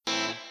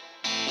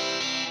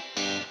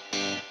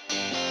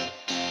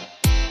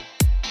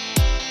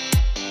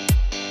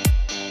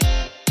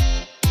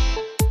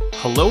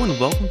Hello and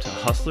welcome to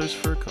Hustlers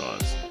for a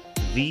Cause,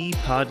 the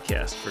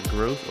podcast for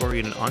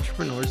growth-oriented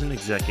entrepreneurs and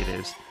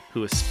executives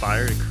who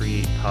aspire to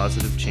create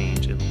positive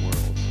change in the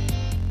world.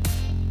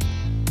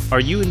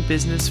 Are you in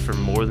business for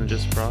more than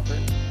just profit?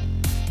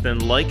 Then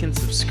like and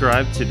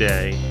subscribe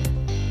today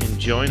and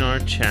join our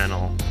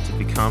channel to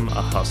become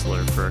a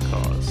hustler for a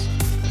cause.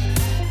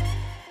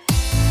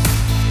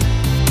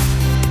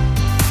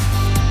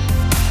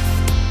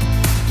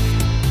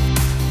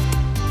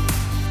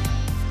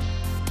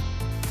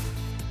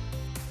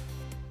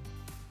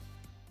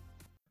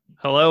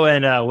 Hello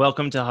and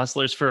welcome to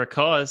Hustlers for a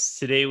Cause.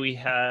 Today we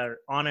are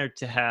honored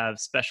to have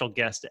special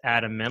guest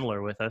Adam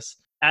Mendler with us.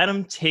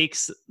 Adam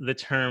takes the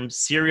term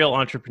serial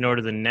entrepreneur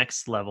to the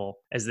next level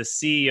as the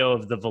CEO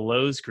of the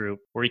Veloz Group,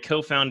 where he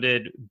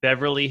co-founded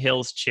Beverly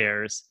Hills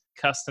Chairs,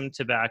 Custom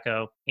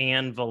Tobacco,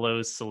 and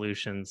Veloz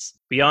Solutions.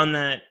 Beyond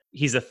that,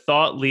 he's a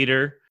thought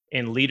leader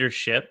in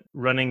leadership,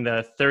 running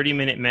the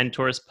 30-Minute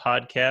Mentors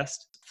podcast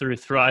through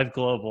Thrive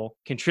Global,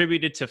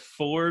 contributed to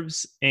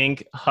Forbes,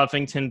 Inc.,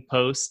 Huffington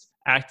Post,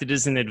 acted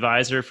as an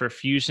advisor for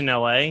Fusion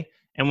LA.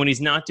 And when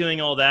he's not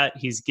doing all that,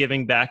 he's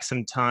giving back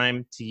some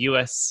time to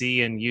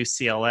USC and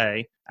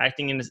UCLA,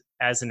 acting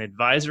as an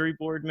advisory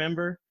board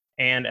member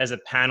and as a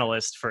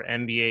panelist for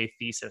MBA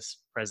thesis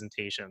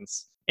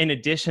presentations. In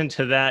addition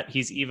to that,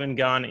 he's even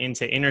gone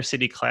into inner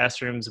city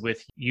classrooms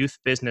with Youth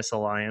Business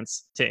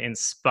Alliance to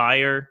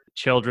inspire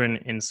children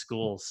in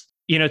schools.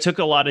 It took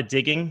a lot of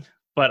digging,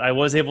 but I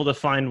was able to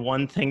find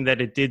one thing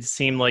that it did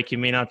seem like you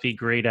may not be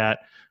great at.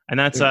 And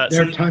that's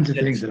there are tons of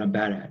things that I'm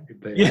bad at,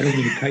 but yeah.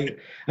 I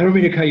don't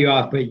mean to cut you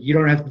off, but you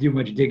don't have to do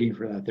much digging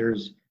for that.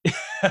 There's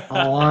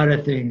a lot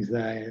of things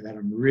that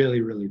I'm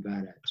really, really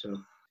bad at. So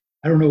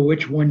I don't know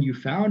which one you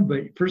found,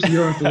 but first you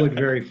don't have to look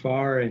very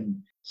far,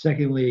 and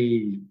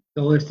secondly,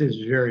 the list is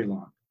very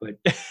long. But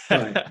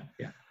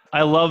yeah.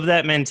 I love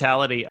that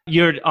mentality.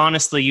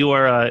 You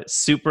are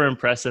super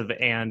impressive,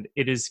 and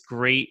it is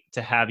great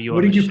to have you.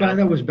 What did you find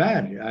that was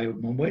bad?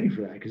 I'm waiting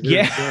for that because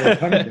there are a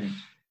ton of things.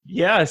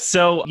 Yeah,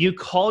 so you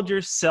called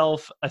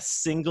yourself a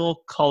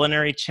single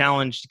culinary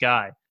challenged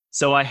guy.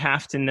 So I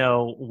have to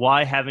know,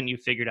 why haven't you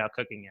figured out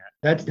cooking yet?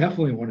 That's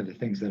definitely one of the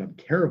things that I'm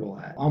terrible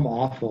at. I'm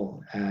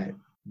awful at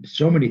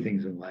so many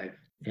things in life,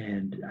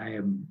 and I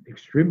am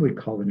extremely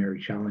culinary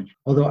challenged.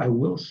 Although I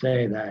will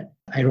say that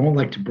I don't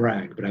like to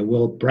brag, but I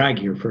will brag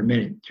here for a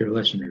minute to your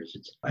listeners.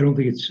 I don't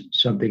think it's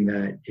something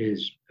that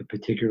is a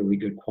particularly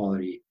good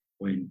quality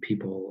when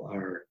people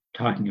are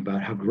talking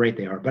about how great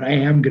they are, but I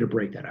am going to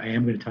break that. I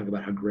am going to talk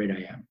about how great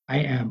I am. I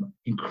am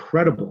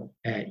incredible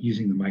at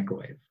using the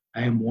microwave.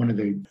 I am one of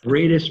the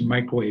greatest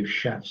microwave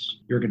chefs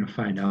you're going to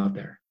find out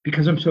there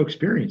because I'm so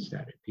experienced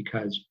at it,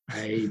 because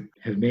I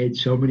have made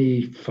so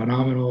many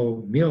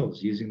phenomenal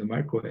meals using the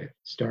microwave,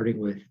 starting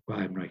with,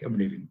 I'm not even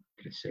going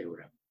to say what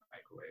I'm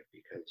microwave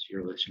because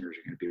your listeners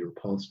are going to be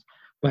repulsed.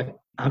 But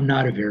I'm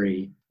not a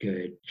very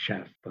good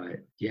chef. But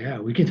yeah,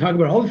 we can talk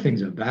about all the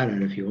things I'm bad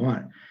at if you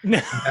want. No.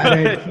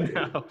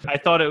 I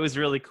thought it was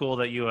really cool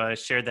that you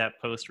shared that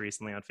post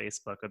recently on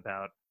Facebook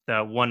about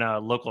the one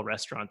local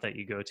restaurant that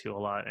you go to a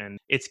lot. And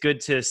it's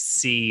good to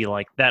see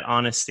like that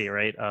honesty,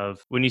 right?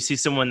 Of when you see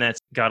someone that's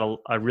got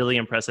a really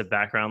impressive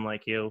background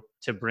like you,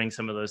 to bring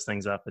some of those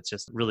things up. It's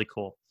just really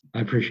cool. I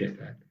appreciate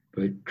that.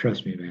 But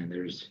trust me, man,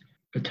 there's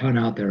a ton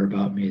out there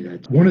about me.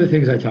 That one of the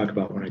things I talk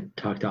about when I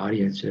talk to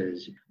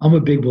audiences, I'm a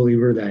big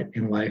believer that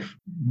in life,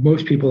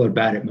 most people are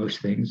bad at most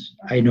things.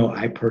 I know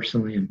I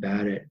personally am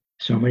bad at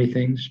so many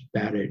things,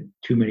 bad at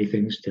too many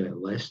things to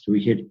list.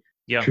 We could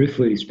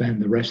truthfully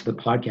spend the rest of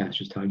the podcast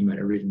just talking about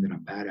everything that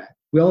I'm bad at.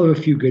 We all have a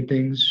few good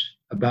things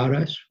about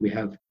us. We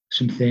have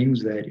some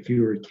things that if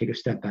you were to take a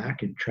step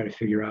back and try to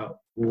figure out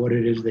what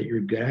it is that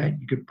you're good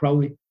at, you could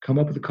probably come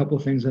up with a couple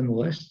of things on the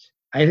list.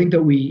 I think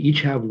that we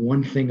each have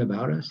one thing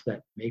about us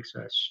that makes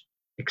us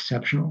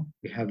exceptional.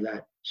 We have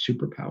that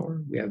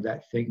superpower. We have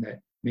that thing that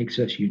makes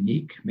us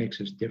unique,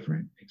 makes us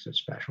different, makes us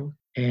special.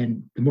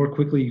 And the more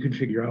quickly you can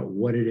figure out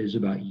what it is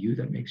about you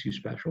that makes you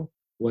special,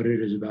 what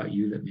it is about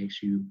you that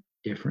makes you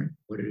different,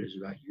 what it is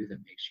about you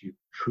that makes you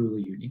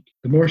truly unique,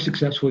 the more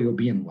successful you'll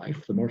be in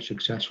life, the more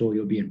successful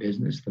you'll be in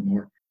business, the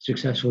more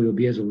successful you'll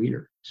be as a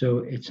leader. So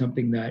it's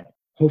something that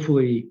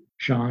hopefully,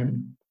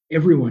 Sean,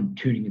 everyone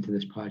tuning into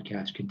this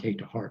podcast can take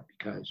to heart,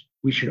 because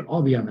we should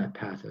all be on that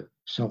path of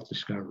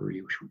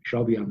self-discovery. We should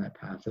all be on that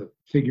path of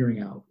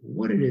figuring out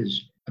what it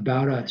is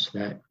about us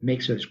that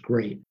makes us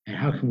great, and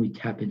how can we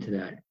tap into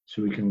that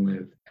so we can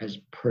live as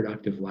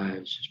productive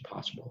lives as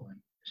possible and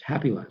as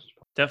happy lives as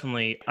possible.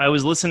 Definitely. I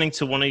was listening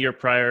to one of your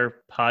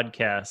prior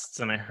podcasts,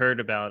 and I heard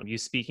about you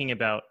speaking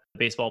about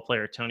baseball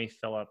player Tony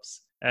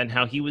Phillips and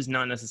how he was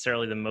not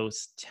necessarily the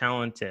most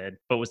talented,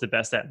 but was the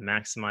best at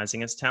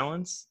maximizing his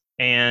talents.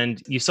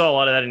 And you saw a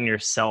lot of that in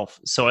yourself.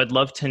 So I'd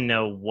love to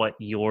know what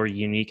your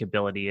unique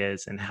ability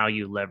is and how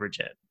you leverage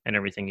it in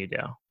everything you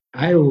do.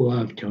 I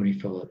love Tony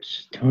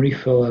Phillips. Tony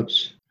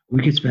Phillips,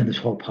 we could spend this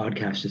whole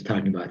podcast just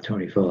talking about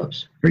Tony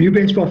Phillips. Are you a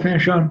baseball fan,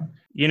 Sean?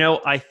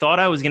 I thought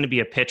I was going to be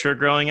a pitcher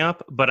growing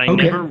up, but I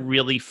never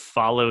really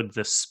followed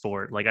the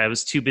sport. Like I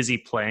was too busy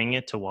playing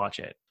it to watch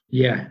it.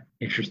 Yeah,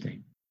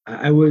 interesting.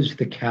 I was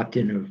the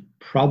captain of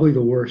probably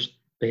the worst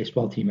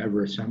baseball team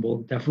ever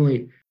assembled.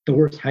 Definitely the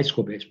worst high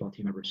school baseball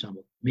team ever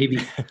assembled. Maybe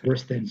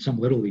worse than some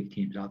little league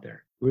teams out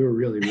there. We were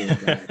really, really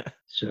bad.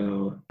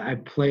 So I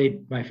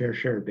played my fair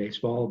share of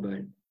baseball, but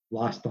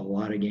lost a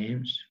lot of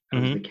games. I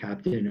was Hmm. the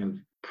captain of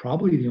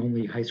probably the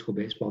only high school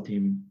baseball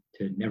team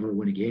to never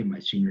win a game my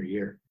senior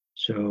year.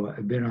 So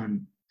I've been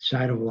on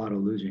side of a lot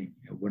of losing.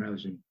 When I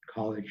was in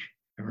college,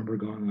 I remember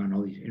going on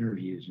all these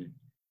interviews and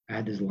I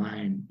had this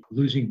line,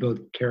 losing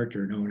both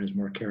character, no one has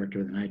more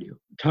character than I do.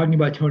 Talking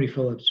about Tony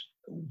Phillips,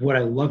 what I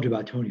loved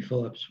about Tony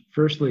Phillips,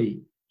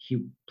 firstly,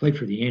 he played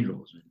for the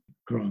Angels. And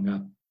growing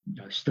up,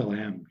 I still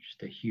am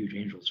just a huge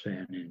Angels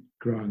fan. And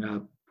growing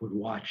up, would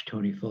watch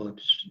Tony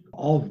Phillips,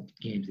 all the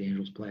games the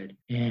Angels played,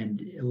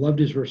 and loved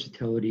his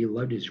versatility,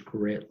 loved his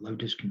grit,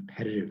 loved his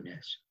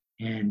competitiveness.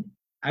 And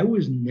I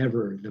was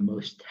never the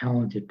most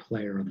talented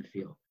player on the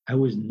field.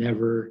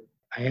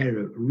 I had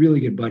a really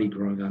good buddy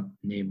growing up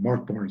named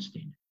Mark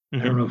Bornstein. I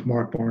Hmm. don't know if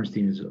Mark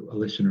Bornstein is a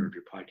listener of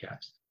your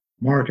podcast.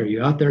 Mark, are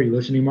you out there? Are you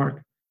listening,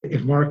 Mark?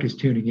 If Mark is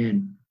tuning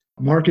in,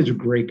 Mark is a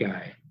great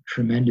guy,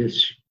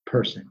 tremendous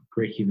person,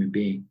 great human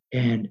being.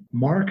 And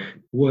Mark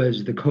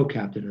was the co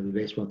captain of the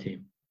baseball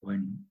team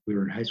when we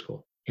were in high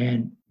school.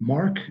 And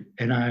Mark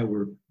and I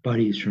were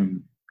buddies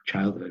from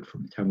childhood,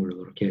 from the time we were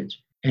little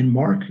kids. And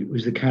Mark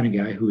was the kind of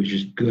guy who was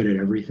just good at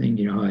everything.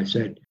 You know how I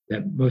said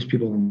that most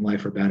people in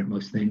life are bad at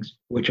most things,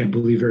 which I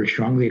believe very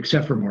strongly,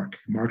 except for Mark.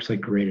 Mark's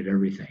like great at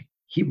everything.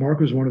 Mark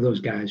was one of those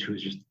guys who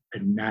was just a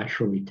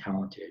naturally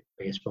talented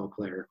baseball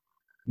player,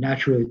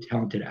 naturally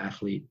talented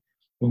athlete.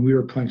 When we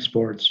were playing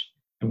sports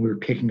and we were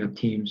picking up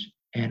teams,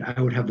 and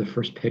I would have the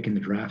first pick in the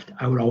draft,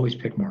 I would always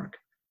pick Mark.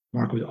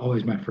 Mark was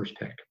always my first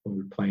pick when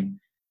we were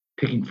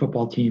picking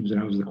football teams, and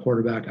I was the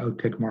quarterback. I would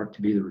pick Mark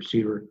to be the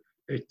receiver.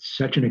 It's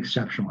such an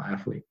exceptional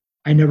athlete.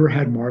 I never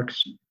had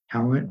Mark's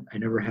talent. I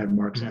never had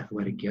Mark's Hmm.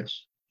 athletic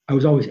gifts. I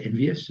was always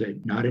envious,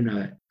 not in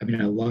a, I mean,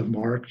 I love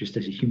Mark just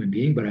as a human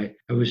being, but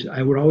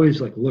I would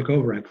always like look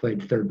over. I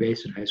played third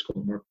base in high school,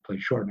 and Mark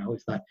played short. And I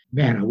always thought,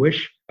 man, I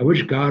wish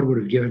God would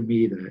have given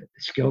me the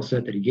skill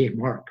set that he gave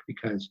Mark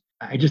because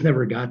I just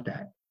never got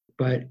that.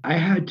 But I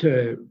had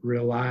to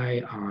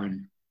rely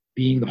on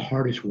being the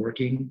hardest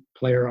working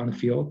player on the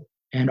field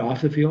and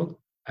off the field.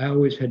 I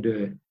always had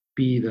to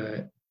be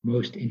the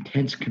most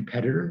intense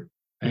competitor.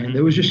 And that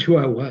Hmm. was just who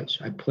I was.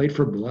 I played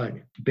for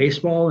blood.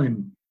 Baseball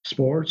and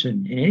sports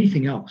and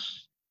anything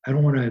else. I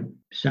don't want to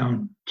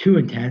sound too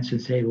intense and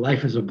say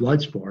life is a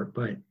blood sport,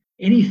 but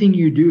anything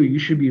you do, you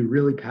should be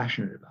really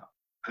passionate about.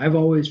 I've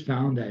always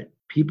found that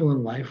people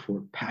in life who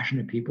are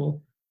passionate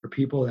people are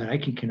people that I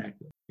can connect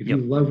with. If you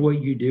Yep. love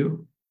what you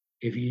do,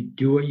 if you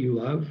do what you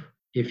love,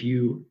 if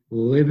you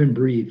live and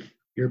breathe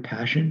your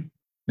passion,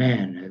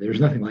 man,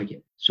 there's nothing like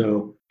it.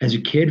 So as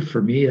a kid,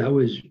 for me, that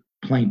was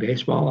playing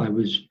baseball. I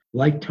was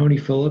like Tony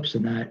Phillips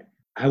in that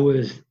I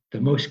was the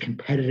most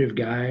competitive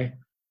guy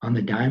on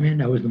the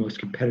diamond. I was the most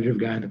competitive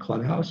guy in the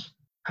clubhouse.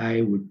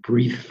 I would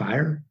breathe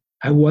fire.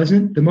 I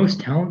wasn't the most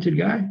talented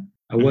guy.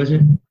 I Hmm.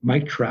 wasn't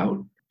Mike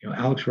Trout,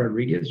 Alex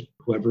Rodriguez,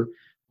 whoever.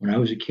 When I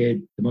was a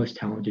kid, the most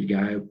talented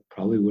guy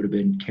probably would have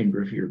been Ken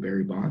Griffey or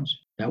Barry Bonds.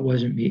 That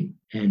wasn't me.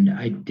 And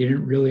I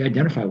didn't really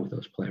identify with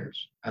those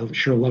players. I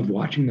sure loved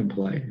watching them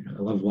play.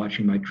 I love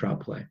watching Mike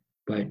Trout play,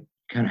 but you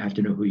kind of have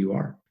to know who you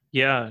are.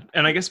 Yeah.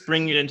 And I guess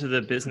bringing it into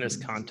the business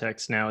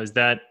context now,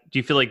 do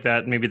you feel like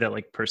that maybe that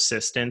like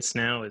persistence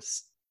now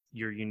is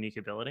your unique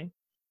ability?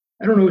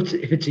 I don't know if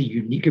it's a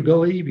unique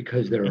ability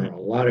because there are Hmm. a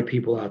lot of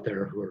people out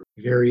there who are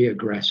very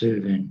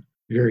aggressive and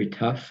very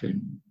tough.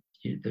 And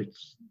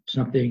it's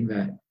something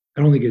that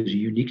I don't think is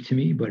unique to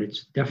me, but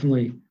it's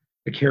definitely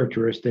a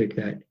characteristic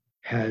that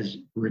has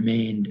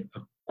remained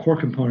a core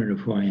component of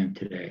who I am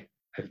today.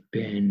 I've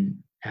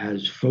been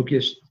as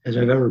focused as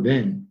I've ever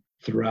been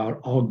throughout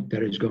all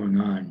that is going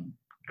on,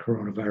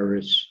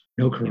 coronavirus,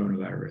 no Yep.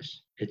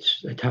 coronavirus.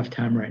 It's a tough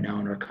time right now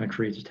in our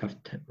country. It's a tough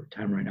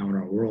time right now in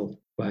our world.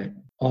 But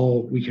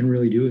all we can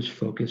really do is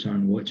focus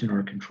on what's in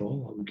our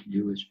control. All we can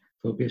do is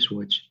focus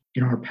what's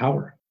in our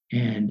power.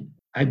 And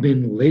I've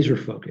been laser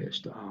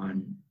focused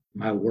on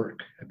my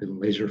work. I've been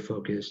laser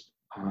focused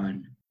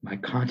on my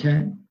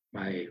content,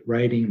 my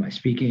writing, my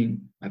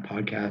speaking, my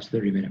podcast,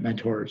 30-Minute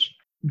Mentors,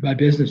 my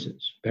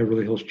businesses,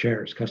 Beverly Hills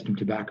Chairs, Custom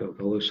Tobacco,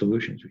 Velo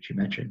Solutions, which you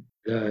mentioned.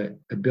 The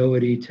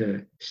ability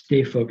to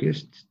stay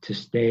focused, to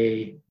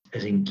stay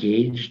as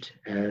engaged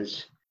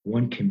as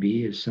one can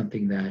be is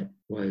something that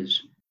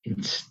was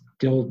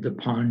instilled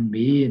upon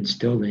me,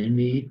 instilled in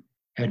me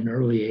at an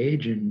early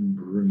age, and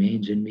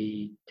remains in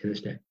me to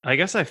this day. I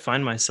guess I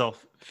find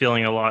myself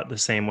feeling a lot the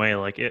same way.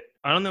 I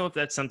don't know if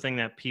that's something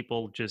that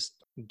people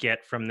just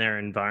get from their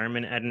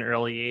environment at an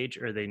early age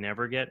or they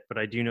never get, but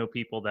I do know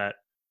people that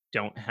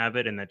don't have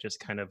it and that just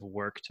kind of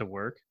work to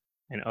work,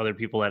 and other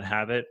people that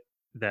have it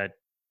that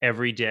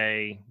every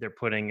day they're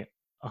putting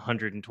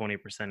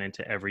 120%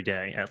 into every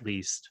day at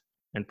least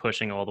and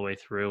pushing all the way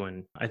through.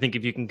 And I think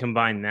if you can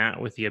combine that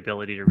with the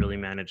ability to really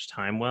manage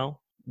time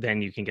well,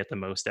 then you can get the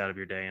most out of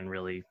your day and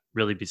really,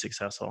 really be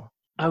successful.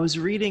 I was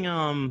reading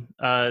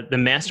the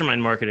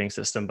Mastermind Marketing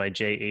System by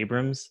Jay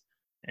Abrams,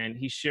 and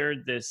he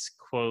shared this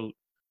quote: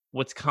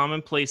 "What's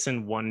commonplace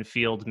in one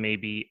field may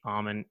be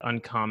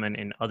uncommon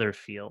in other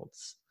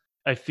fields."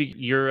 I think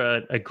you're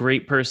a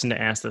great person to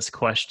ask this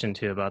question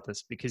to about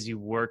this because you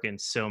work in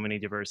so many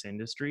diverse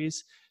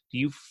industries. Do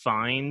you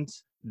find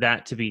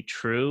that to be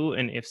true?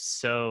 And if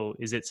so,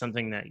 is it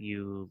something that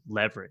you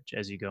leverage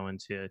as you go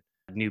into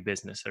new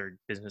business or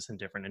business in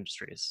different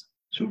industries?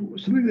 So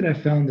something that I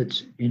found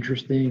that's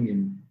interesting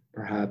and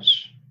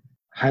perhaps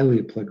highly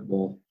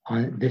applicable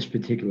on this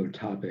particular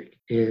topic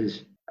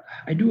is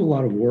I do a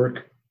lot of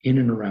work in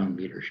and around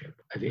leadership.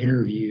 I've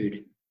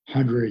interviewed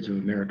hundreds of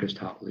America's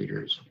top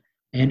leaders.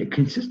 And a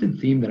consistent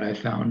theme that I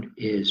found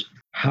is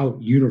how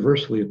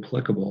universally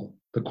applicable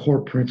the core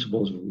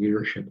principles of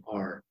leadership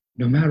are,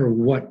 no matter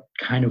what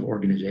kind of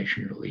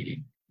organization you're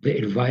leading. The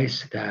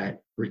advice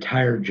that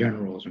retired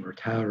generals and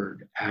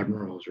retired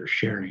admirals are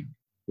sharing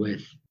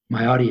with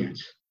my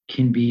audience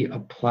can be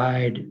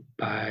applied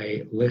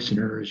by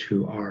listeners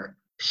who are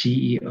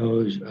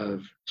CEOs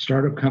of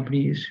startup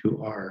companies,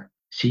 who are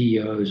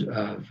CEOs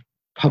of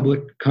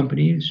public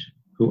companies,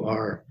 who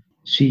are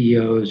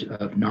CEOs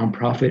of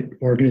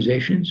nonprofit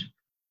organizations,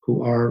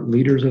 who are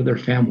leaders of their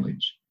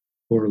families,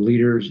 who are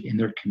leaders in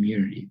their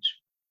communities,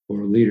 who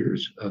are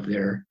leaders of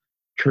their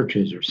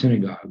churches or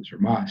synagogues or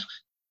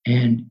mosques.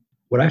 And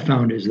what I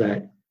found is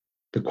that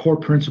the core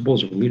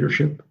principles of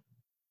leadership,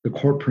 the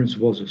core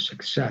principles of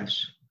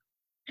success,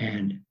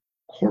 and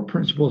core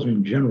principles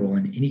in general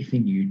in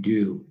anything you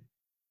do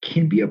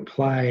can be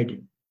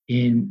applied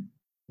in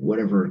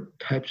whatever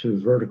types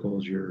of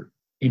verticals you're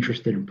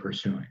interested in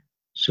pursuing.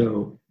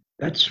 So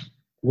that's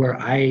where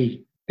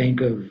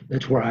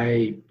that's where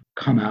I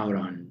come out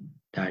on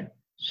that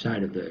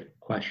side of the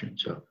question.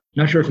 So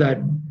not sure if that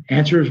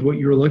answers what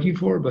you were looking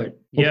for, but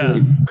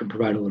hopefully can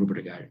provide a little bit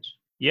of guidance.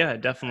 Yeah,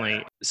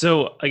 definitely.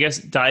 So I guess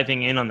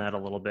diving in on that a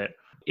little bit,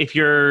 if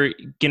you're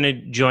going to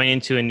join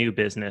into a new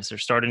business or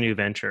start a new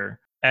venture,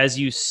 as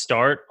you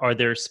start, are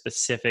there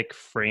specific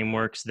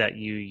frameworks that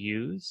you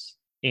use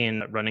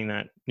in running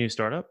that new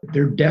startup?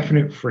 There are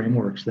definite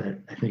frameworks that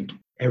I think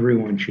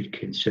everyone should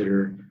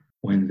consider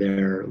when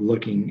they're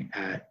looking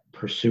at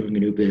pursuing a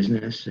new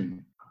business,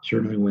 and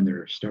certainly when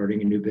they're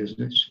starting a new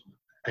business.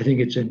 I think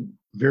it's a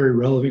very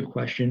relevant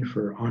question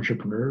for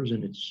entrepreneurs,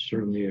 and it's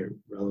certainly a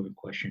relevant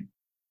question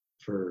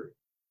for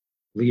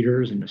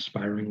leaders and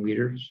aspiring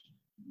leaders.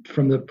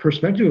 From the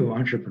perspective of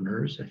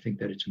entrepreneurs, I think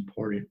that it's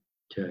important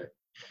to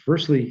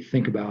firstly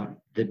think about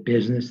the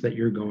business that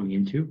you're going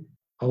into.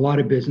 A lot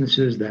of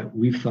businesses that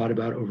we've thought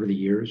about over the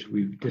years,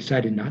 we've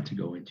decided not to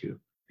go into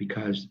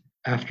because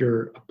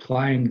after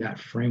applying that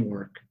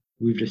framework,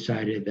 we've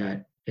decided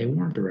that they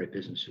weren't the right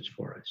businesses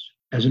for us.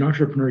 As an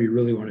entrepreneur, you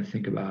really want to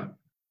think about,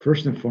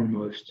 first and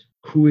foremost,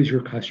 who is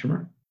your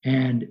customer?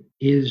 And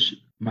is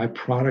my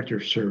product or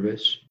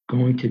service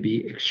going to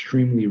be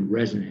extremely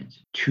resonant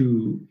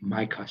to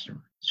my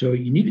customer? So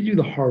you need to do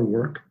the hard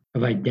work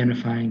of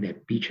identifying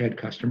that beachhead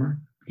customer.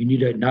 You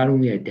need to not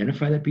only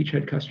identify that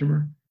beachhead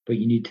customer, but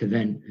you need to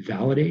then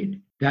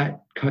validate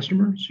that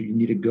customer. So you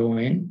need to go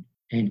in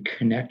and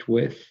connect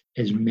with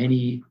as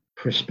many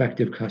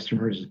prospective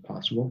customers as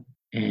possible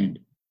and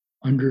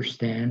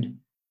understand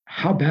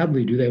how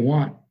badly do they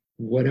want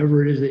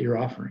whatever it is that you're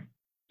offering.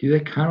 Do they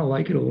kind of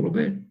like it a little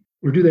bit?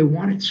 Or do they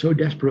want it so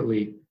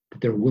desperately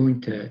that they're willing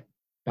to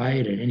buy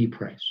it at any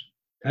price?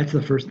 That's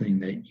the first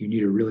thing that you need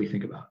to really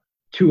think about.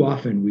 Too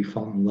often we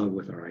fall in love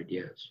with our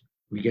ideas.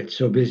 We get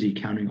so busy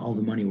counting all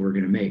the money we're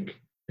going to make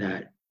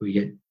that we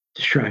get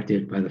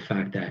distracted by the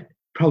fact that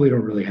probably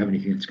don't really have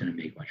anything that's going to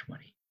make much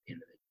money.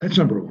 That's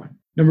number one.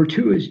 Number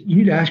two is you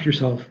need to ask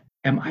yourself,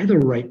 am I the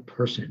right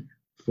person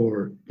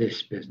for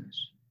this business?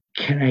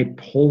 Can I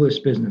pull this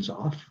business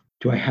off?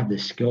 Do I have the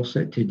skill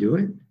set to do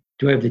it?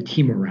 Do I have the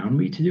team around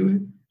me to do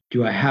it?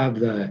 Do I have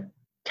the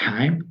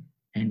time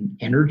and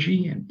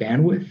energy and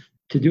bandwidth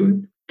to do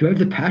it? Do I have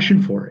the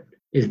passion for it?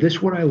 Is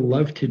this what I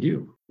love to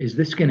do? Is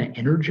this going to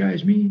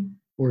energize me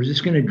or is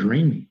this going to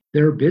drain me?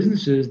 There are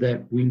businesses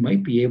that we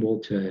might be able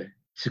to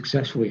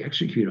successfully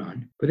execute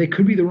on, but they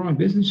could be the wrong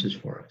businesses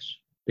for us.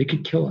 They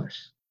could kill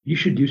us. You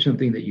should do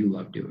something that you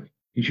love doing.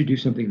 You should do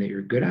something that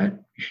you're good at.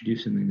 You should do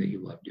something that you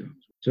love doing.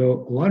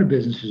 So a lot of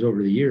businesses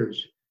over the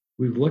years,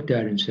 we've looked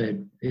at and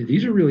said, hey,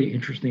 these are really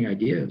interesting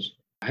ideas.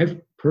 I've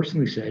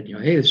personally said,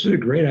 hey, this is a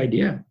great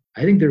idea.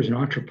 I think there's an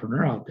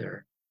entrepreneur out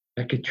there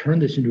that could turn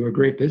this into a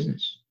great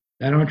business.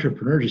 That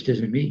entrepreneur just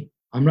isn't me.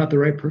 I'm not the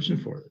right person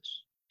for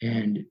this.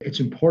 And it's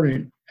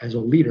important as a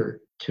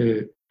leader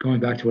to, going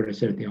back to what I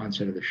said at the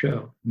onset of the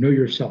show, know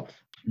yourself,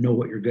 know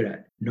what you're good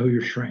at, know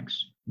your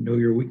strengths, know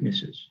your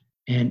weaknesses,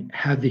 and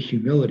have the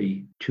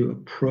humility to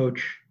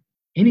approach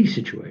any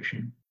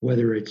situation,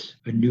 whether it's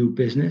a new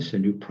business, a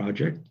new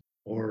project,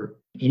 or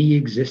any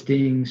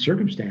existing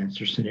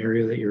circumstance or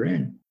scenario that you're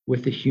in,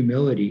 with the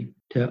humility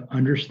to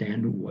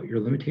understand what your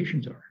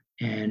limitations are.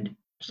 And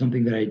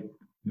something that I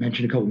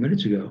mentioned a couple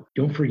minutes ago,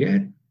 don't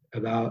forget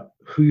about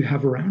who you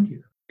have around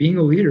you. Being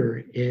a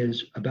leader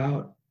is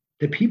about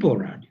the people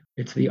around you.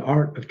 It's the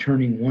art of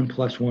turning 1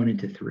 + 1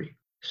 into 3.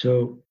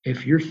 So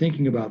if you're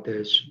thinking about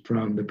this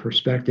from the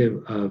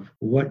perspective of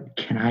what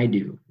can I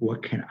do?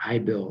 What can I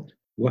build?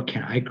 What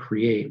can I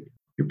create?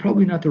 You're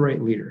probably not the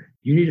right leader.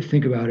 You need to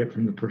think about it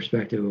from the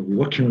perspective of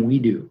what can we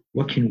do?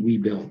 What can we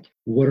build?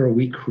 What are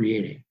we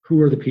creating?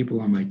 Who are the people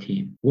on my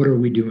team? What are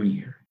we doing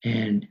here?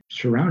 And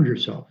surround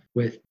yourself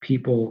with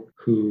people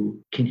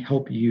who can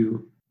help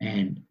you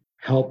and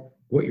help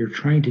what you're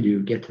trying to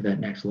do get to that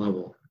next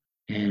level,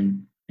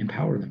 and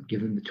empower them,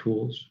 give them the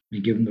tools,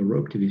 and give them the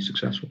rope to be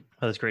successful.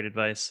 Oh, that's great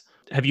advice.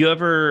 Have you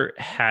ever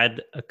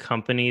had a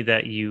company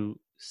that you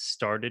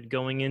started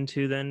going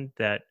into then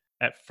that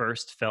at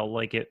first felt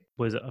like it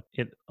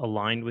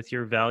aligned with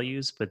your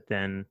values, but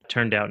then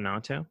turned out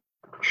not to?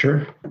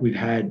 Sure, we've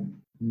had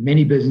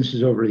many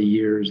businesses over the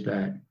years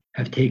that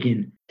have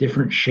taken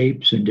different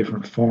shapes and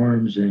different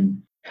forms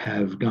and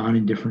have gone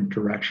in different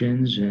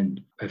directions.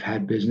 And I've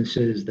had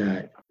businesses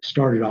that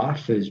started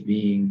off as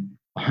being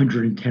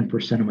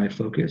 110% of my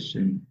focus.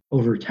 And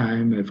over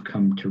time, I've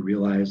come to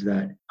realize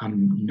that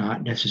I'm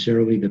not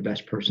necessarily the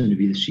best person to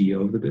be the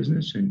CEO of the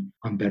business, and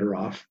I'm better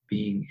off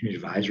being an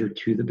advisor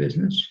to the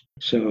business.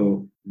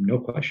 So, no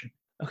question.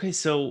 Okay,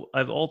 so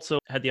I've also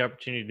had the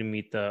opportunity to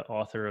meet the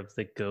author of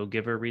The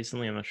Go-Giver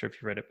recently. I'm not sure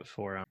if you read it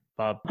before,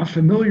 Bob. I'm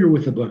familiar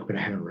with the book, but I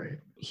haven't read it.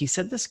 He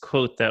said this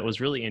quote that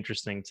was really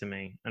interesting to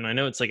me. And I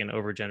know it's like an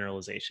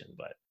overgeneralization,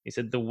 but he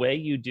said, "The way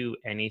you do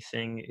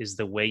anything is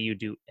the way you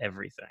do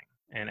everything."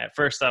 And at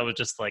first I was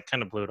just like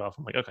kind of blew it off.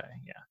 I'm like, okay,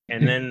 yeah.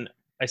 And then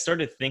I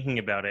started thinking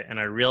about it and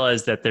I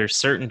realized that there's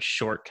certain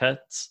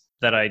shortcuts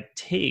that I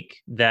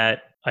take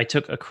that I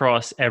took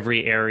across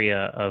every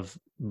area of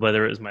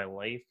whether it was my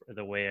life or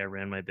the way I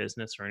ran my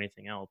business or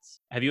anything else.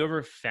 Have you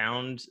ever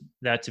found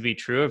that to be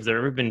true? Have there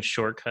ever been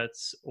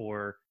shortcuts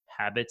or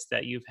habits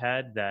that you've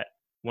had that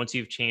once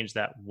you've changed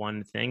that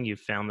one thing, you've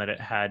found that it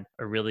had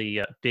a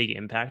really big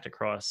impact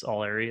across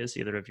all areas,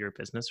 either of your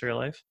business or your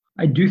life?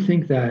 I do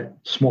think that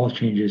small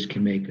changes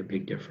can make a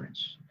big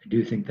difference. I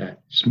do think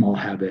that small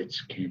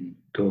habits can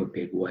go a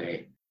big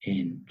way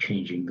in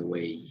changing the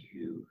way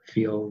you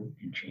feel,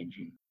 in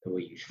changing the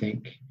way you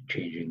think,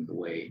 changing the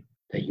way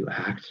that you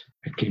act.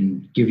 I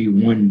can give you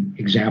one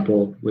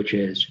example, which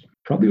is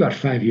probably about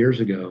 5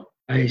 years ago,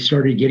 I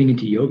started getting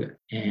into yoga.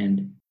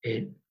 And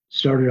it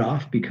started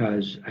off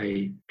because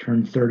I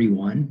turned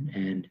 31.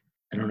 And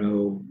I don't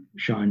know,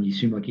 Sean, you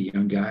seem like a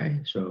young guy.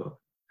 So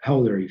how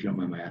old are you, if you don't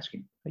mind my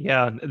asking?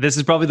 Yeah, this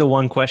is probably the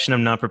one question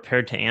I'm not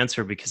prepared to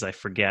answer because I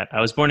forget.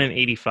 I was born in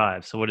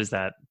 85. So what is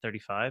that?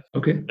 35?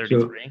 Okay.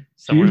 33?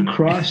 So you've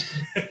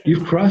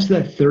crossed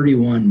that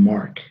 31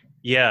 mark.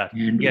 Yeah.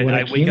 And Yeah.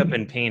 I wake up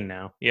in pain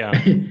now. Yeah.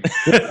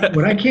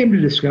 what I came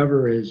to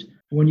discover is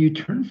when you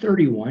turn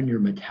 31, your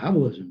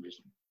metabolism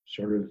just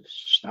sort of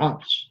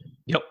stops,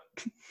 Yep.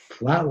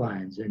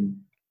 flatlines. And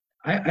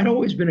I'd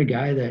always been a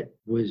guy that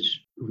was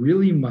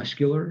really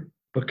muscular,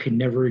 but could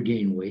never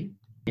gain weight.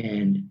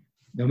 And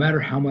no matter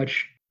how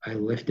much I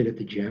lifted at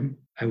the gym,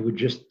 I would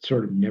just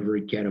sort of never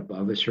get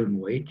above a certain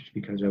weight just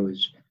because I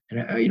was, and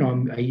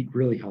I eat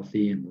really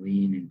healthy and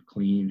lean and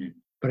clean.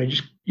 But I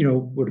just,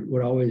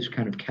 would always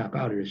kind of cap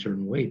out at a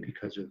certain weight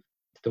because of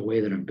the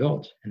way that I'm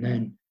built. And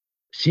then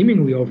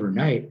seemingly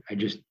overnight, I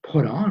just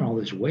put on all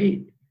this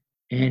weight,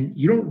 and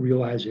you don't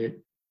realize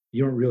it.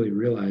 You don't really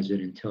realize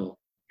it until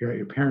you're at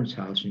your parents'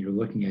 house and you're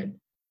looking at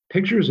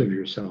pictures of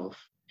yourself,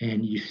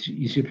 and you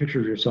see a picture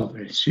of yourself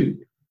in a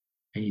suit,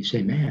 and you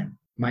say, man,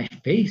 my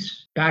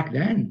face back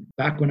then,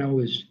 back when I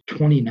was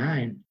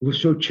 29,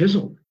 was so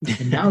chiseled.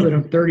 And now that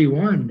I'm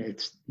 31,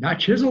 it's not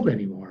chiseled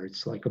anymore.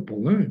 It's like a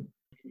balloon.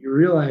 You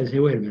realize, hey,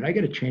 wait a minute, I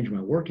got to change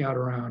my workout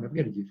around. I've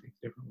got to do things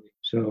differently.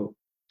 So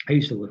I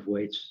used to lift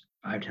weights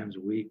 5 times a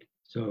week.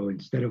 So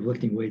instead of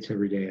lifting weights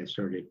every day, I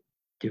started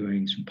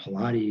doing some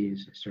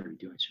Pilates. I started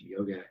doing some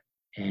yoga.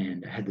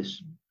 And I had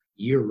this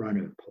year run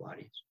of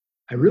Pilates.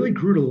 I really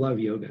grew to love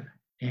yoga.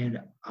 And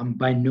I'm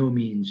by no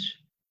means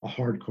a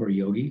hardcore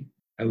yogi.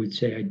 I would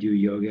say I do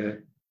yoga at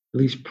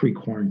least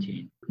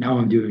pre-quarantine. Now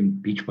I'm doing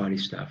Beachbody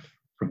stuff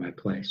from my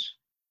place.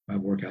 My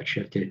workout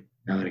shifted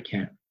now that I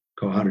can't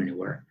go out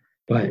anywhere.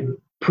 But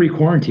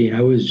pre-quarantine,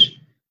 I was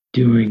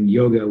doing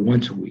yoga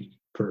once a week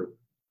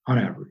on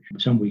average,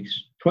 some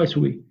weeks, twice a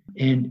week.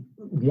 And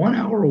 1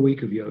 hour a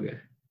week of yoga.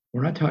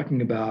 We're not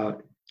talking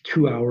about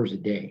 2 hours a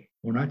day.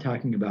 We're not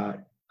talking about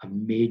a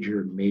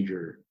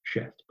major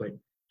shift, but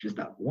just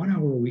that 1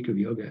 hour a week of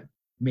yoga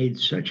made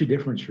such a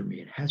difference for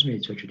me. It has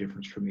made such a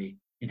difference for me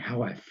in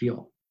how I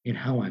feel, in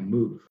how I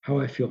move, how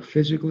I feel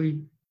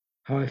physically,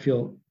 how I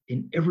feel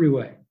in every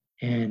way.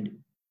 And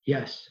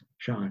yes,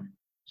 Sean,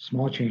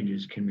 small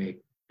changes can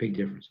make big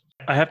differences.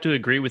 I have to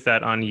agree with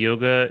that on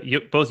yoga.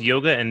 Both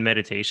yoga and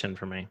meditation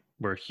for me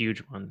were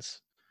huge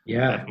ones.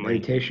 Yeah, Definitely.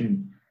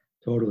 meditation,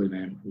 totally,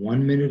 man.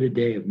 1 minute a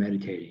day of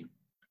meditating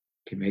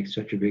can make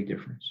such a big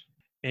difference.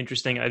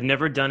 Interesting. I've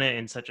never done it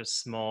in such a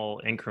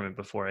small increment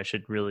before. I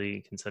should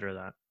really consider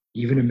that.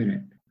 Even a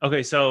minute.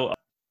 Okay, so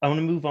I want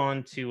to move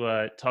on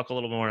to talk a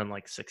little more on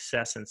like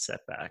success and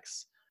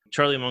setbacks.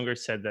 Charlie Munger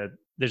said that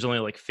there's only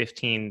like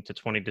 15 to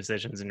 20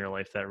 decisions in your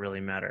life that really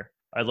matter.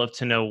 I'd love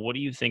to know, what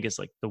do you think is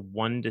like the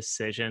one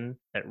decision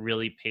that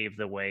really paved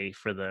the way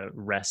for the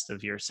rest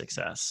of your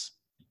success?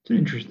 It's an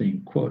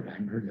interesting quote. I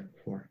hadn't heard that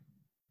before.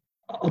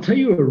 I'll tell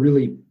you a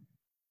really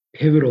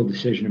pivotal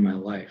decision in my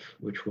life,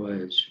 which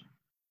was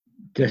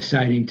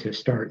deciding to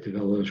start the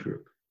Velos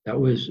Group. That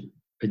was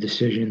a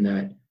decision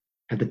that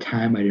at the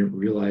time I didn't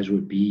realize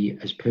would be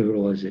as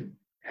pivotal as it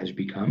has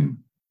become.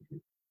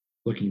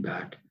 Looking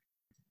back,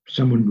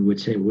 someone would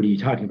say, "What are you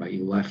talking about?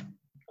 You left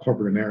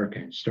corporate America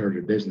and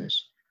started a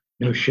business."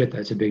 No shit,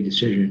 that's a big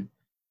decision.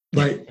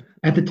 But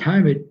at the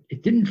time,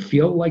 it didn't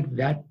feel like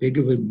that big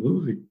of a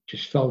move. It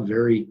just felt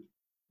very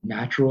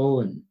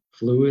natural and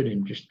fluid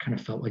and just kind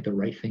of felt like the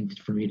right thing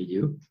for me to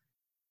do.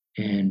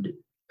 And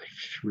I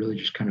really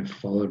just kind of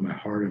followed my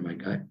heart and my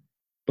gut.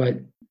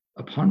 But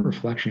upon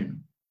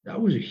reflection,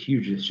 that was a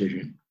huge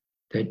decision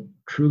that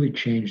truly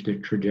changed the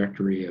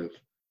trajectory of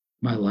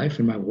my life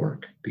and my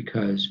work,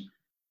 because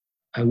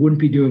I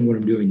wouldn't be doing what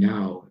I'm doing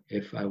now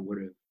if I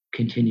would have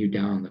continued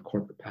down the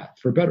corporate path,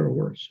 for better or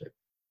worse.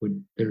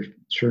 There's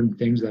certain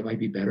things that might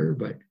be better,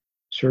 but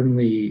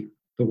certainly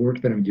the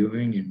work that I'm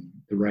doing and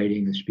the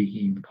writing, the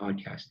speaking, the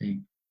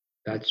podcasting,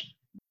 that's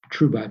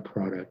true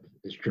byproduct of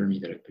this journey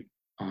that I've been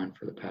on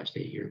for the past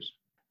 8 years.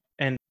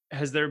 And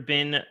has there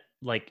been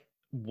like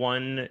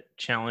one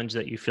challenge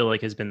that you feel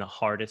like has been the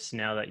hardest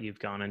now that you've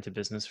gone into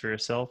business for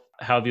yourself?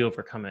 How have you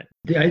overcome it?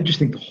 I just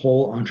think the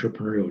whole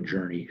entrepreneurial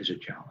journey is a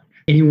challenge.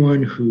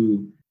 Anyone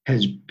who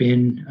has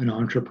been an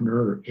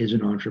entrepreneur or is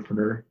an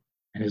entrepreneur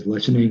and is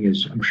listening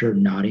is, I'm sure,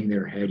 nodding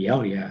their head. Yeah,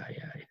 oh, yeah.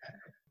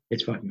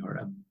 It's fucking hard.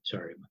 I'm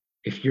sorry.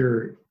 If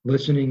you're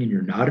listening and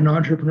you're not an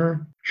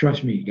entrepreneur,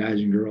 trust me,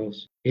 guys and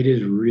girls, it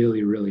is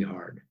really, really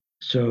hard.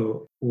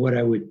 So what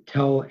I would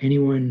tell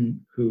anyone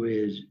who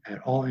is at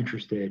all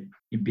interested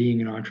in being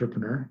an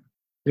entrepreneur,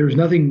 there's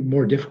nothing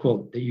more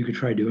difficult that you could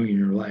try doing in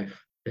your life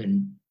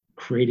than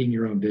creating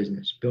your own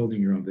business,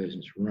 building your own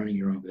business, running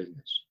your own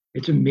business.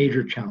 It's a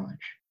major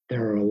challenge.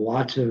 There are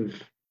lots of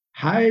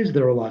highs,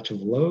 there are lots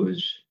of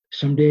lows.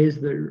 Some days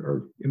there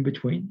are in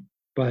between,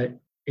 but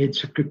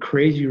it's a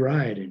crazy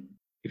ride. And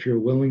if you're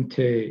willing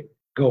to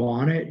go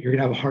on it, you're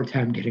gonna have a hard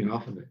time getting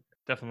off of it.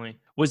 Definitely.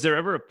 Was there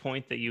ever a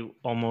point that you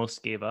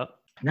almost gave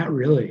up? Not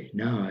really.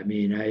 No, I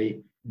mean, I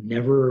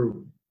never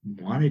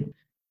wanted,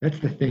 that's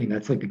the thing.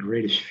 That's like the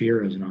greatest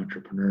fear as an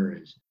entrepreneur,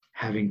 is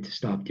having to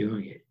stop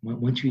doing it.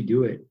 Once you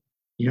do it,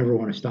 you never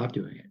want to stop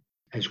doing it.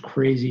 As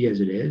crazy as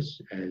it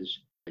is, as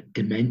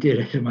demented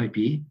as it might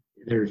be,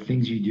 there are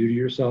things you do to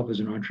yourself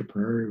as an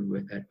entrepreneur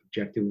that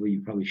objectively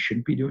you probably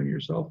shouldn't be doing to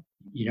yourself.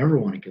 You never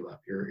want to give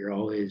up. You're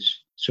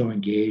always so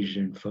engaged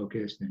and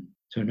focused. And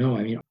so, no,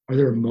 I mean, are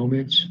there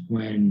moments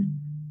when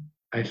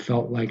I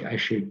felt like I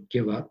should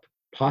give up?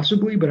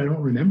 Possibly, but I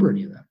don't remember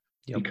any of them.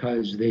 Yep.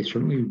 Because they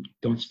certainly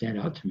don't stand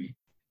out to me.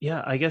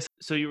 Yeah, I guess.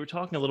 So you were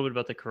talking a little bit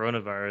about the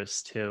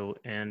coronavirus too,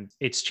 and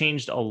it's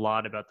changed a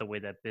lot about the way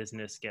that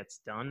business gets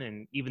done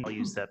and even the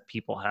values that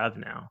people have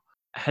now.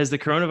 Has the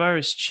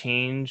coronavirus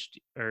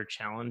changed or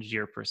challenged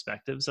your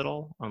perspectives at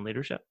all on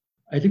leadership?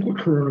 I think what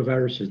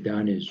coronavirus has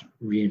done is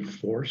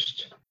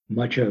reinforced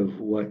much of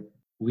what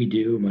we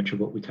do, much of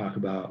what we talk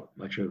about,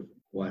 much of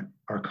what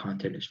our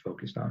content is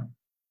focused on,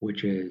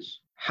 which is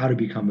how to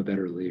become a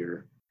better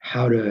leader,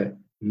 how to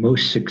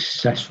most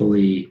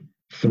successfully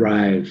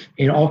thrive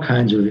in all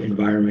kinds of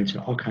environments, in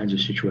all kinds of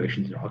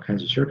situations, in all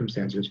kinds of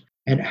circumstances,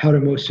 and how to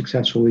most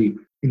successfully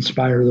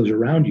inspire those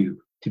around you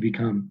to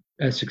become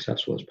as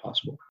successful as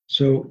possible.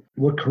 So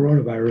what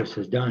coronavirus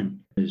has done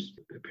is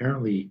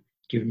apparently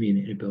given me an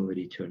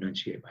inability to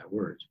enunciate my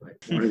words. But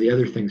one of the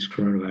other things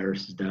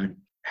coronavirus has done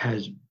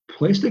has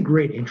placed a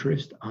great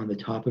interest on the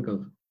topic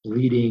of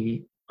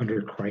leading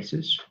under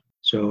crisis.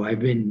 So I've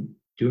been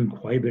doing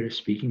quite a bit of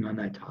speaking on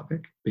that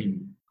topic,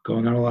 been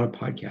going on a lot of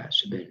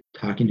podcasts, I've been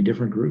talking to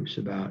different groups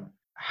about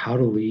how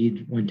to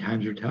lead when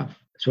times are tough.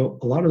 So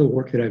a lot of the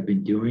work that I've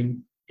been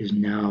doing is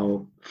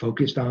now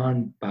focused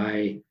on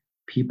by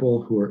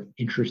people who are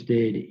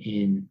interested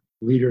in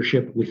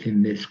leadership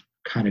within this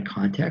kind of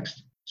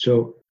context.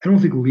 So I don't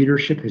think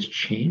leadership has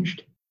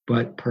changed,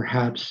 but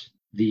perhaps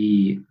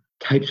the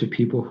types of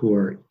people who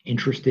are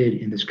interested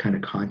in this kind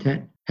of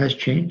content has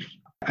changed.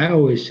 I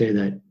always say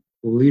that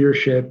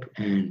leadership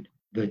and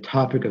the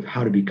topic of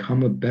how to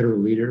become a better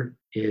leader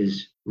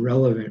is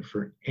relevant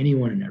for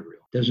anyone and everyone.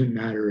 Doesn't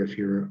matter if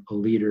you're a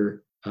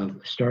leader of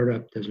a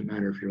startup, doesn't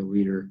matter if you're a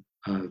leader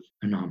of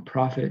a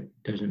nonprofit,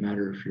 doesn't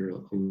matter if you're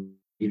a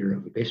leader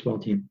of a baseball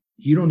team.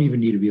 You don't even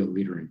need to be a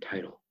leader in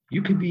title.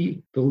 You could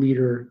be the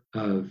leader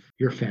of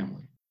your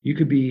family. You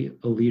could be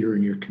a leader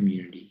in your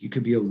community. You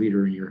could be a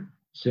leader in your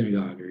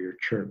synagogue or your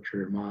church or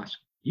your mosque.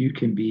 You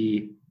can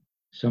be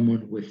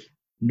someone with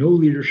no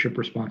leadership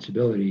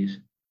responsibilities,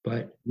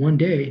 but one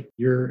day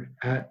you're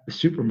at the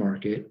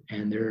supermarket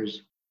and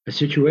there's a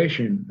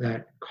situation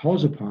that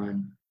calls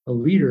upon a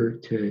leader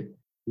to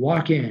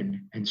walk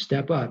in and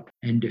step up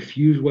and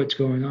diffuse what's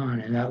going on,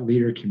 and that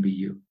leader can be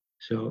you.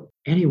 So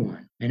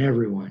anyone and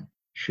everyone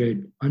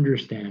should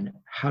understand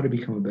how to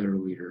become a better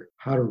leader,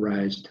 how to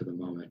rise to the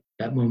moment.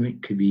 That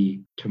moment could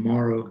be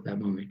tomorrow, that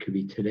moment could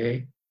be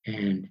today.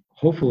 And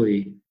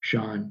hopefully,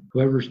 Sean,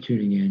 whoever's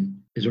tuning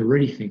in is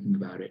already thinking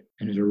about it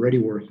and is already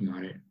working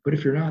on it. But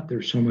if you're not,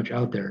 there's so much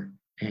out there.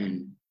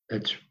 And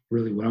that's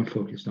really what I'm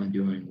focused on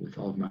doing with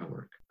all of my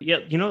work. Yeah,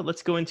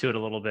 let's go into it a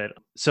little bit.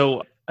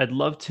 So I'd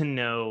love to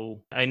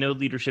know, I know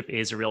leadership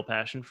is a real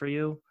passion for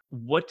you.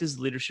 What does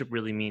leadership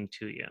really mean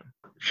to you?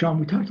 Sean,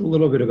 we talked a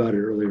little bit about it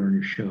earlier on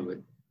your show, but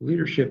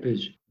leadership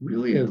is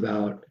really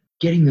about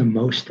getting the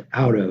most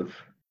out of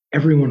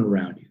everyone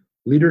around you.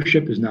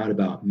 Leadership is not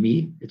about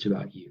me, it's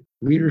about you.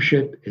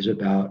 Leadership is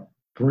about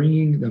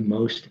bringing the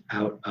most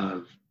out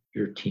of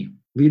your team.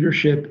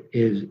 Leadership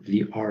is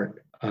the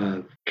art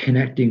of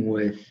connecting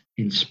with,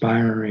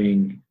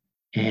 inspiring,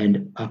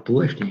 and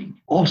uplifting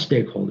all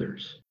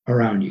stakeholders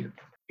around you.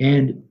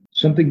 And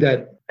something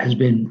that has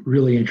been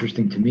really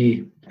interesting to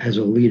me as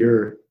a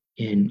leader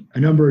in a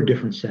number of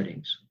different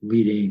settings,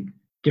 leading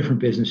different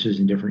businesses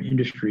in different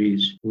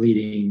industries,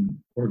 leading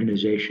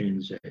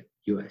organizations at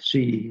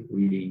USC,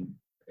 leading,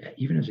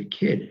 even as a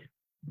kid,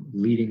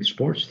 leading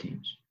sports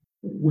teams.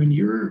 When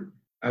you're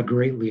a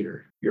great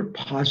leader, you're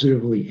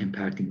positively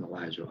impacting the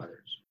lives of others.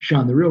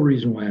 Sean, the real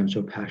reason why I'm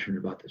so passionate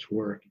about this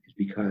work is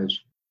because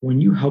when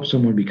you help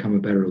someone become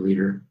a better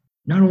leader,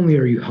 not only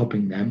are you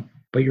helping them,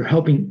 but you're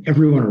helping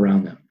everyone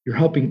around them. You're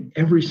helping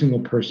every single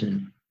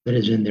person that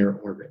is in their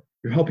orbit.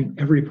 You're helping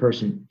every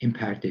person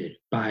impacted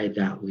by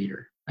that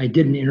leader. I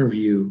did an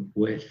interview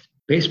with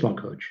baseball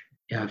coach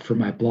for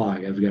my blog.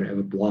 I have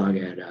a blog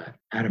at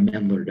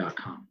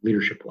adammendler.com,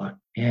 leadership blog.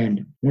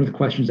 And one of the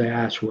questions I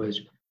asked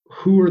was,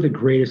 who are the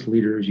greatest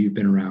leaders you've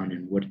been around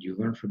and what did you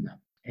learn from them?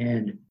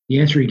 And the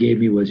answer he gave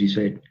me was, he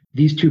said,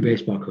 these two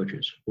baseball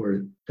coaches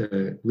were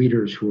the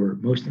leaders who were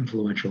most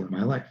influential in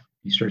my life.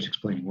 He starts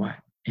explaining why.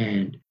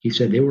 And he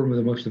said they were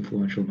the most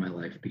influential in my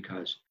life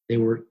because they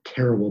were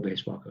terrible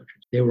baseball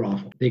coaches. They were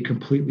awful. They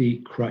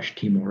completely crushed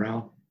team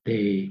morale.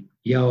 They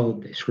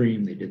yelled, they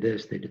screamed, they did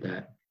this, they did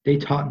that. They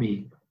taught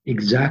me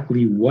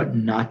exactly what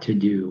not to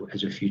do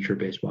as a future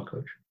baseball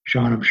coach.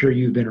 Sean, I'm sure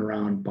you've been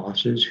around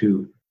bosses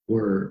who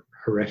were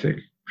horrific.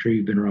 I'm sure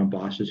you've been around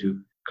bosses who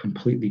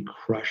completely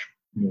crush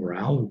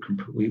morale, who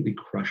completely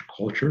crush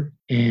culture.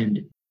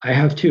 And I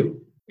have too.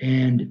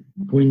 And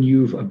when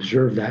you've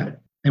observed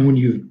that, and when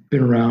you've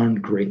been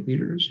around great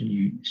leaders and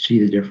you see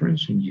the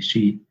difference and you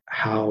see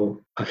how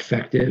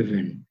effective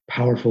and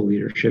powerful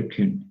leadership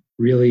can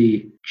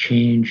really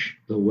change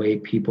the way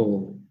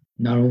people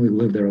not only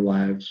live their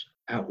lives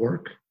at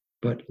work,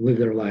 but live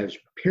their lives,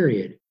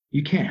 period,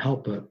 you can't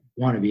help but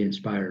want to be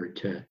inspired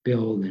to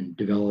build and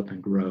develop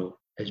and grow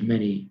as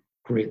many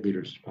great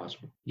leaders as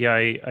possible. Yeah,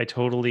 I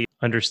totally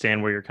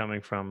understand where you're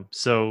coming from.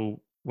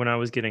 So when I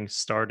was getting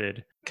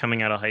started,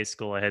 coming out of high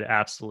school, I had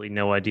absolutely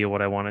no idea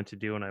what I wanted to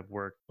do. And I've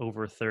worked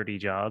over 30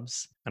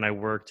 jobs and I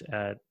worked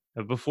at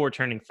before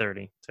turning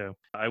 30. So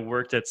I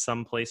worked at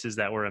some places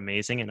that were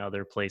amazing and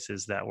other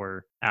places that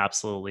were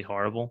absolutely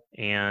horrible.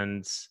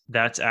 And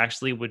that's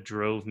actually what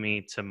drove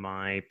me to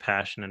my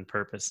passion and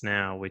purpose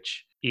now,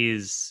 which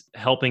is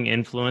helping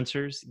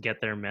influencers get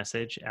their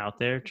message out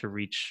there to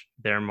reach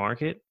their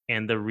market.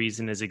 And the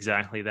reason is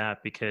exactly that,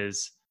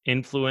 because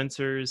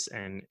influencers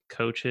and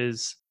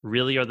coaches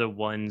really are the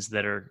ones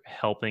that are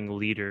helping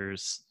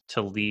leaders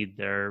to lead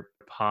their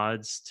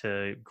pods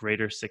to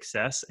greater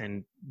success.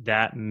 And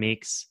that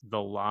makes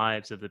the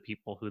lives of the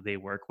people who they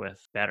work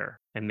with better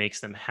and makes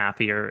them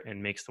happier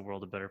and makes the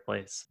world a better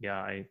place. Yeah,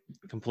 I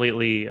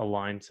completely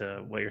align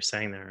to what you're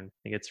saying there. And I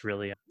think it's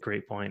really a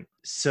great point.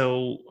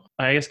 So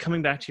I guess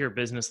coming back to your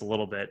business a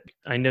little bit,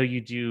 I know you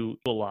do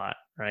a lot,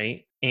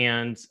 right?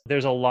 And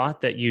there's a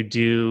lot that you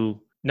do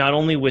not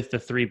only with the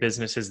 3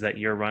 businesses that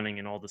you're running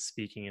and all the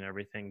speaking and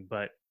everything,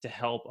 but to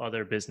help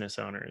other business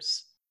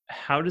owners.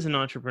 How does an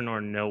entrepreneur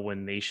know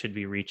when they should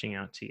be reaching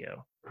out to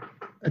you?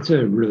 That's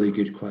a really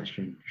good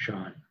question,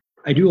 Sean.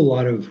 I do a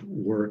lot of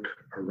work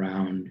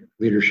around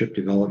leadership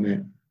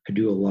development. I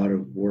do a lot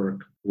of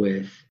work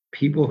with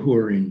people who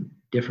are in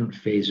different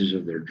phases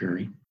of their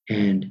journey.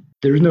 And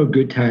there's no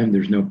good time,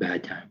 there's no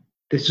bad time.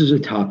 This is a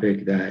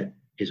topic that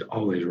is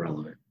always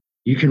relevant.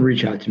 You can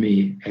reach out to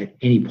me at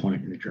any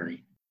point in the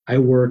journey. I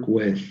work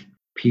with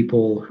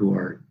people who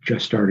are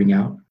just starting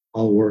out.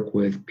 I'll work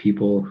with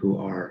people who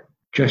are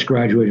just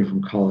graduating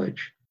from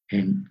college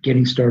and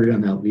getting started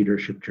on that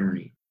leadership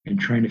journey and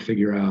trying to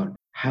figure out,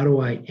 how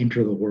do I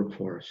enter the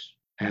workforce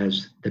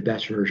as the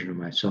best version of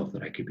myself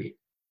that I could be?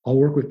 I'll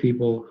work with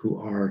people who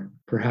are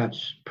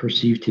perhaps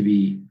perceived to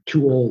be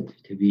too old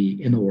to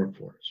be in the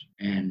workforce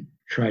and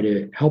try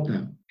to help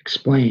them,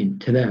 explain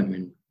to them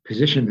and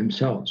position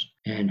themselves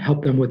and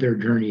help them with their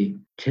journey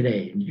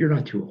today. And you're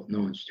not too old. No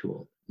one's too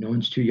old. No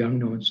one's too young.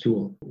 No one's too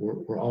old.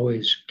 We're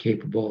always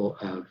capable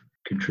of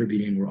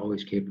contributing. We're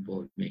always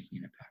capable of making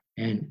an impact.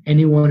 And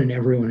anyone and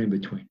everyone in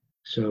between.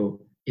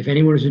 So if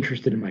anyone is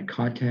interested in my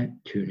content,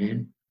 tune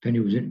in.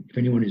 If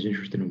anyone is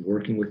interested in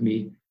working with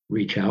me,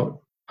 reach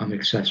out. I'm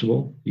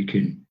accessible. You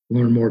can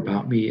learn more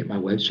about me at my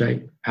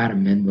website,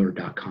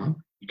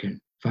 adammendler.com. You can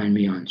find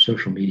me on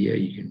social media.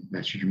 You can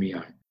message me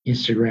on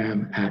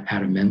Instagram at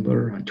Adam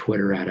Mendler, on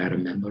Twitter at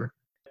Adam Mendler.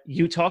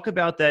 You talk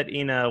about that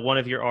in one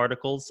of your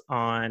articles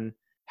on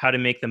how to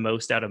make the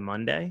most out of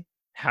Monday,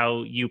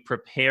 how you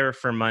prepare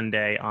for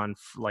Monday on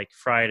like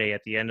Friday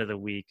at the end of the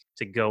week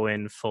to go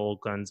in full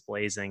guns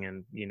blazing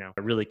and,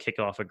 really kick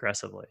off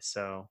aggressively.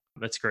 So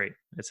that's great.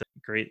 It's a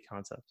great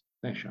concept.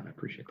 Thanks, Sean. I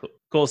appreciate it.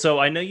 Cool. So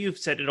I know you've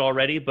said it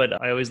already,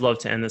 but I always love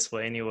to end this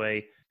way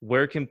anyway.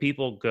 Where can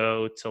people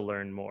go to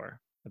learn more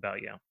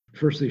about you?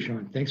 Firstly,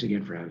 Sean, thanks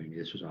again for having me.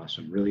 This was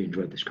awesome. Really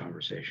enjoyed this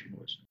conversation. It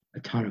was a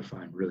ton of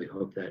fun. Really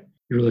hope that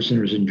your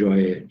listeners enjoy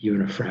it,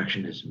 even a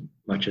fraction as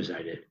much as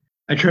I did.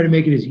 I try to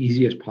make it as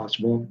easy as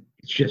possible.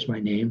 It's just my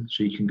name.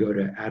 So you can go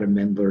to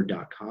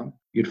adammendler.com.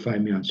 You'd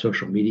find me on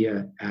social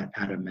media at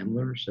Adam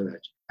Mendler. So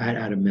that's at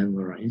Adam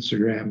Mendler on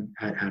Instagram,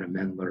 at Adam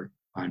Mendler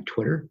on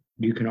Twitter.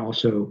 You can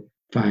also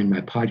find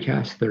my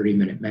podcast, 30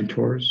 Minute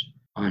Mentors,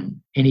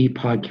 on any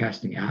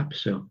podcasting app.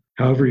 So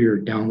however you're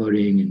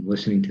downloading and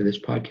listening to this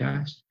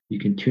podcast, you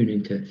can tune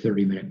into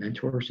 30 Minute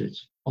Mentors.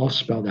 It's all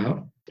spelled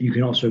out. You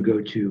can also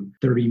go to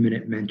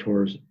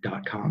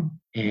 30minutementors.com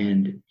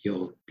and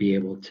you'll be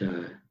able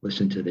to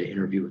listen to the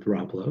interview with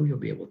Rob Lowe. You'll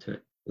be able to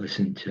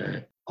listen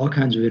to all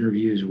kinds of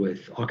interviews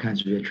with all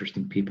kinds of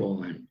interesting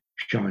people. And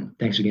Sean,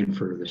 thanks again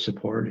for the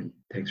support and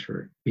thanks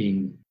for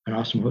being an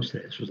awesome host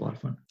today. This was a lot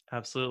of fun.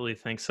 Absolutely.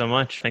 Thanks so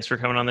much. Thanks for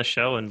coming on the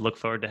show and look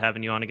forward to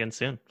having you on again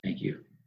soon. Thank you.